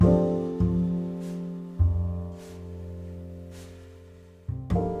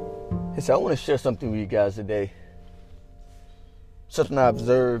So I want to share something with you guys today. Something I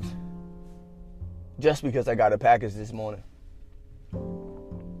observed just because I got a package this morning.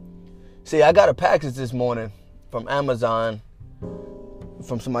 See, I got a package this morning from Amazon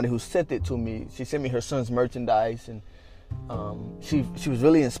from somebody who sent it to me. She sent me her son's merchandise, and she was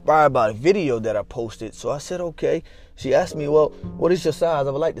really inspired by the video that I posted. So I said, okay. She asked me, well, what is your size? I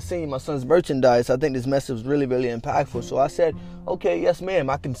would like to send you my son's merchandise. I think this message was really, really impactful. So I said, okay, yes,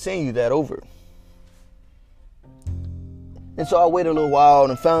 ma'am, I can send you that over. And so I waited a little while,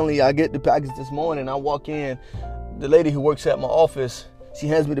 and finally I get the package this morning. I walk in. The lady who works at my office, she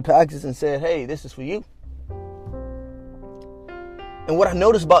hands me the package and said, hey, this is for you. And what I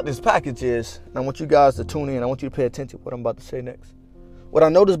noticed about this package is, and I want you guys to tune in, I want you to pay attention to what I'm about to say next. What I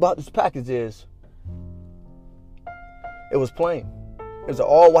noticed about this package is, it was plain. It was an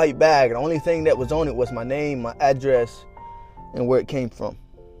all-white bag. The only thing that was on it was my name, my address, and where it came from.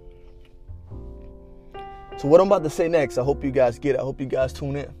 So what I'm about to say next, I hope you guys get it. I hope you guys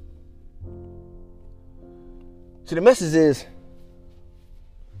tune in. See, the message is,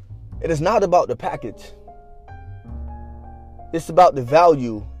 it is not about the package. It's about the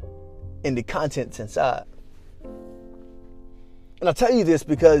value in the contents inside. And I tell you this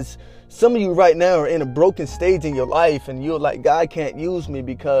because some of you right now are in a broken stage in your life, and you're like, God can't use me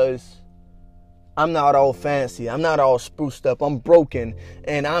because I'm not all fancy. I'm not all spruced up. I'm broken,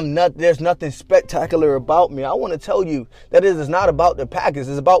 and there's nothing spectacular about me. I want to tell you that it is not about the package.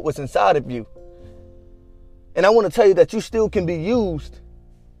 It's about what's inside of you. And I want to tell you that you still can be used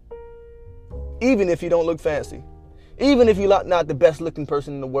even if you don't look fancy. Even if you're not the best looking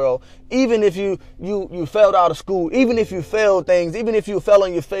person in the world, even if you failed out of school, even if you failed things, even if you fell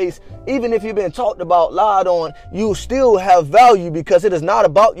on your face, even if you've been talked about, lied on, you still have value because it is not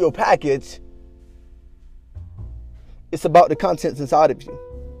about your package. It's about the contents inside of you.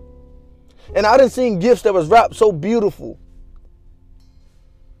 And I done seen gifts that was wrapped so beautiful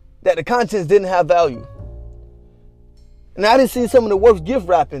that the contents didn't have value. And I done seen some of the worst gift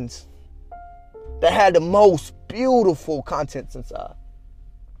wrappings that had the most beautiful contents inside.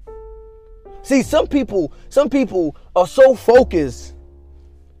 See, some people are so focused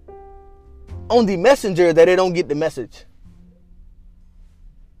on the messenger that they don't get the message.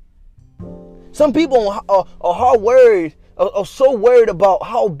 Some people are so worried about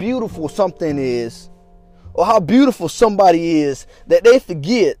how beautiful something is or how beautiful somebody is that they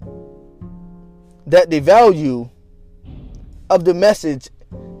forget that the value of the message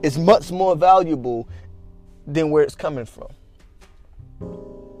is much more valuable than where it's coming from.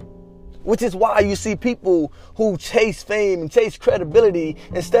 Which is why you see people who chase fame and chase credibility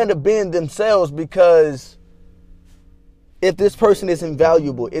instead of being themselves, because if this person isn't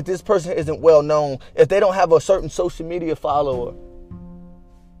valuable, if this person isn't well known, if they don't have a certain social media follower,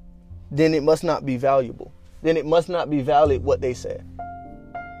 then it must not be valuable. Then it must not be valid what they said.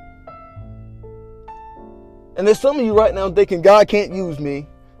 And there's some of you right now thinking, God can't use me.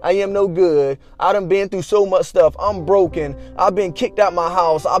 I am no good. I done been through so much stuff. I'm broken. I've been kicked out my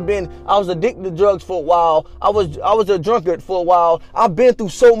house. I was addicted to drugs for a while. I was a drunkard for a while. I've been through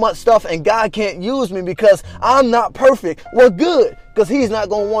so much stuff, and God can't use me because I'm not perfect. Well, good, because he's not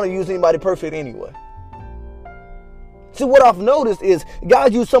going to want to use anybody perfect anyway. See, what I've noticed is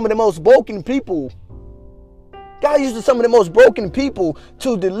God used some of the most broken people. God uses some of the most broken people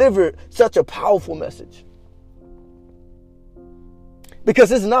to deliver such a powerful message.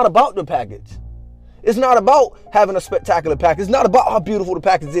 Because it's not about the package. It's not about having a spectacular package. It's not about how beautiful the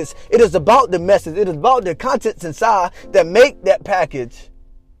package is. It is about the message. It is about the contents inside that make that package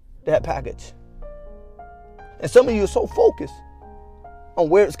that package. And some of you are so focused on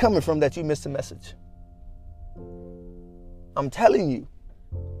where it's coming from that you miss the message. I'm telling you.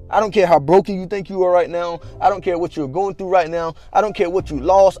 I don't care how broken you think you are right now. I don't care what you're going through right now. I don't care what you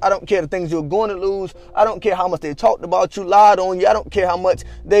lost. I don't care the things you're going to lose. I don't care how much they talked about you, lied on you. I don't care how much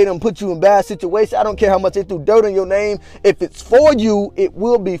they done put you in bad situations. I don't care how much they threw dirt on your name. If it's for you, it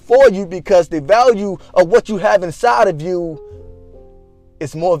will be for you, because the value of what you have inside of you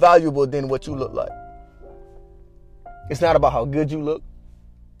is more valuable than what you look like. It's not about how good you look.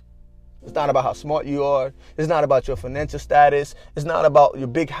 It's not about how smart you are. It's not about your financial status. It's not about your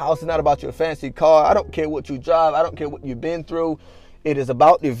big house. It's not about your fancy car. I don't care what you drive. I don't care what you've been through. It is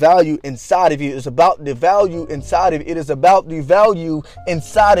about the value inside of you. It's about the value inside of you. It is about the value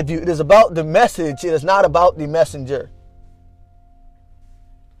inside of you. It is about the message. It is not about the messenger.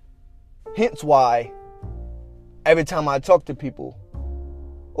 Hence why every time I talk to people,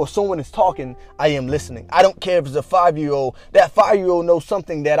 or someone is talking, I am listening. I don't care if it's a 5-year-old. That 5-year-old knows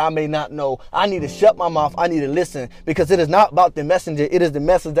something that I may not know. I need to shut my mouth. I need to listen, because it is not about the messenger. It is the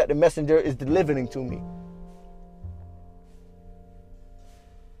message that the messenger is delivering to me.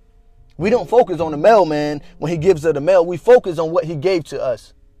 We don't focus on the mailman when he gives us the mail. We focus on what he gave to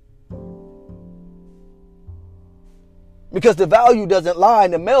us. Because the value doesn't lie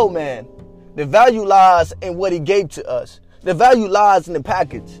in the mailman. The value lies in what he gave to us. The value lies in the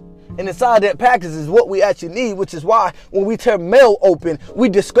package. And inside that package is what we actually need, which is why when we tear mail open, we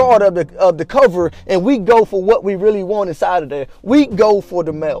discard of the cover and we go for what we really want inside of there. We go for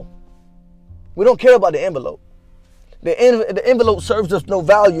the mail. We don't care about the envelope. The envelope serves us no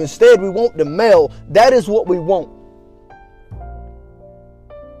value. Instead, we want the mail. That is what we want.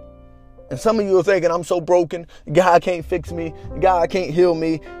 And some of you are thinking, I'm so broken. God can't fix me. God can't heal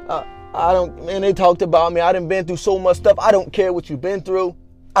me. They talked about me. I done been through so much stuff. I don't care what you've been through.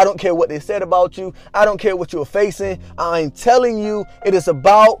 I don't care what they said about you. I don't care what you're facing. I'm telling you, it is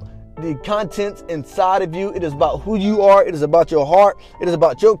about the contents inside of you. It is about who you are. It is about your heart. It is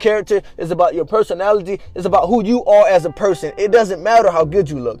about your character. It's about your personality. It's about who you are as a person. It doesn't matter how good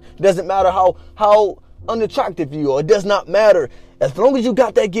you look. It doesn't matter how unattractive you are. It does not matter. As long as you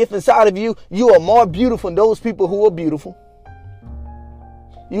got that gift inside of you, you are more beautiful than those people who are beautiful.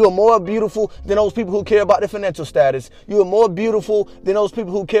 You are more beautiful than those people who care about their financial status. You are more beautiful than those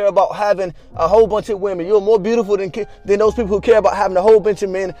people who care about having a whole bunch of women. You are more beautiful than those people who care about having a whole bunch of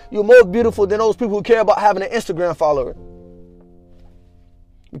men. You're more beautiful than those people who care about having an Instagram follower.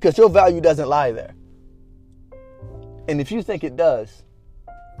 Because your value doesn't lie there. And if you think it does,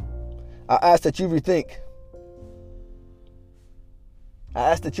 I ask that you rethink. I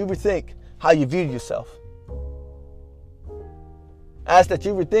ask that you rethink how you view yourself. I ask that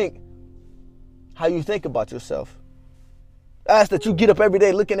you rethink how you think about yourself. I ask that you get up every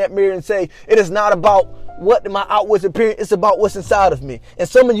day, look in that mirror and say, it is not about what my outward appearance, it's about what's inside of me. And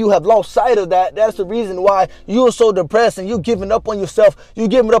some of you have lost sight of that. That's the reason why you are so depressed and you're giving up on yourself. You're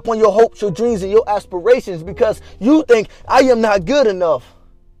giving up on your hopes, your dreams, and your aspirations because you think I am not good enough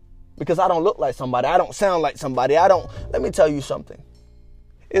because I don't look like somebody. I don't sound like somebody. Let me tell you something.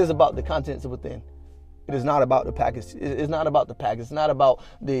 It is about the contents within. It is not about the package. It's not about the package. It's not about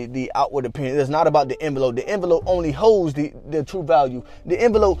the outward appearance. It's not about the envelope. The envelope only holds the true value. The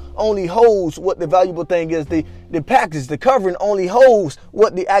envelope only holds what the valuable thing is. The package, the covering only holds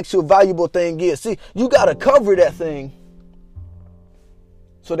what the actual valuable thing is. See, you got to cover that thing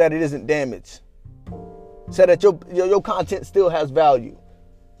so that it isn't damaged. So that your content still has value.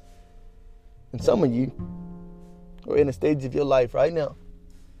 And some of you are in a stage of your life right now.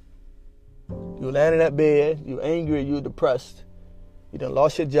 You're laying in that bed, you're angry, you're depressed. You done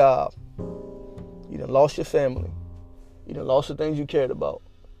lost your job. You done lost your family. You done lost the things you cared about.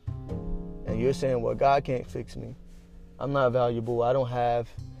 And you're saying, well, God can't fix me. I'm not valuable. I don't have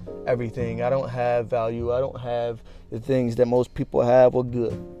everything. I don't have value. I don't have the things that most people have or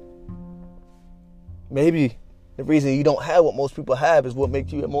good. Maybe the reason you don't have what most people have is what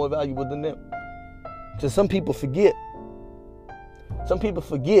makes you more valuable than them. Because some people forget. Some people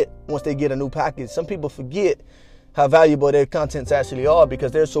forget once they get a new package. Some people forget how valuable their contents actually are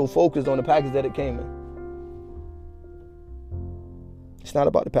because they're so focused on the package that it came in. It's not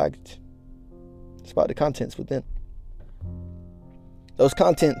about the package. It's about the contents within. Those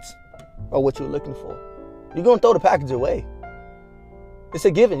contents are what you're looking for. You're going to throw the package away. It's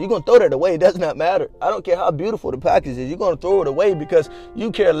a given. You're going to throw that away. It does not matter. I don't care how beautiful the package is. You're going to throw it away because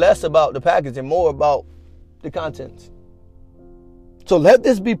you care less about the package and more about the contents. So let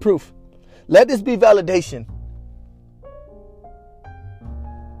this be proof. Let this be validation.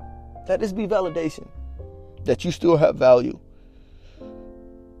 Let this be validation that you still have value.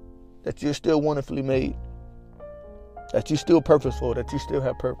 That you're still wonderfully made. That you're still purposeful. That you still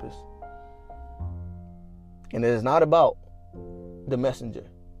have purpose. And it is not about the messenger.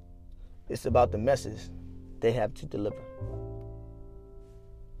 It's about the message they have to deliver.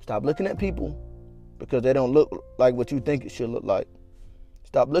 Stop looking at people because they don't look like what you think it should look like.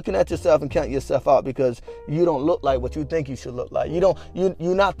 Stop looking at yourself and count yourself out because you don't look like what you think you should look like.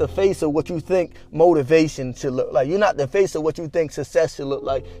 You're not the face of what you think motivation should look like. You're not the face of what you think success should look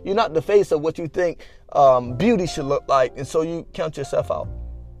like. You're not the face of what you think beauty should look like. And so you count yourself out.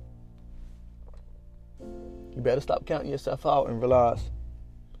 You better stop counting yourself out and realize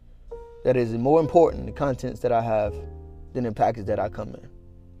that it is more important the contents that I have than the package that I come in.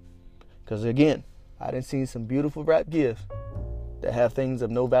 Because again, I done seen some beautiful wrap gifts that have things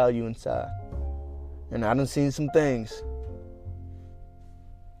of no value inside. And I done seen some things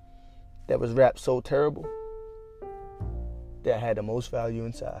that was wrapped so terrible that had the most value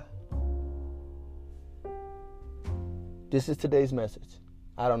inside. This is today's message.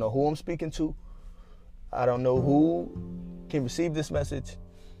 I don't know who I'm speaking to. I don't know who can receive this message,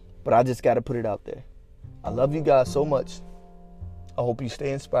 but I just got to put it out there. I love you guys so much. I hope you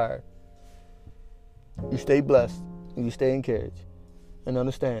stay inspired. You stay blessed, and you stay encouraged. And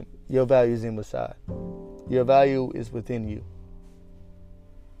understand, your value is inside. Your value is within you.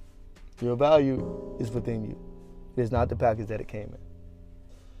 Your value is within you. It is not the package that it came in.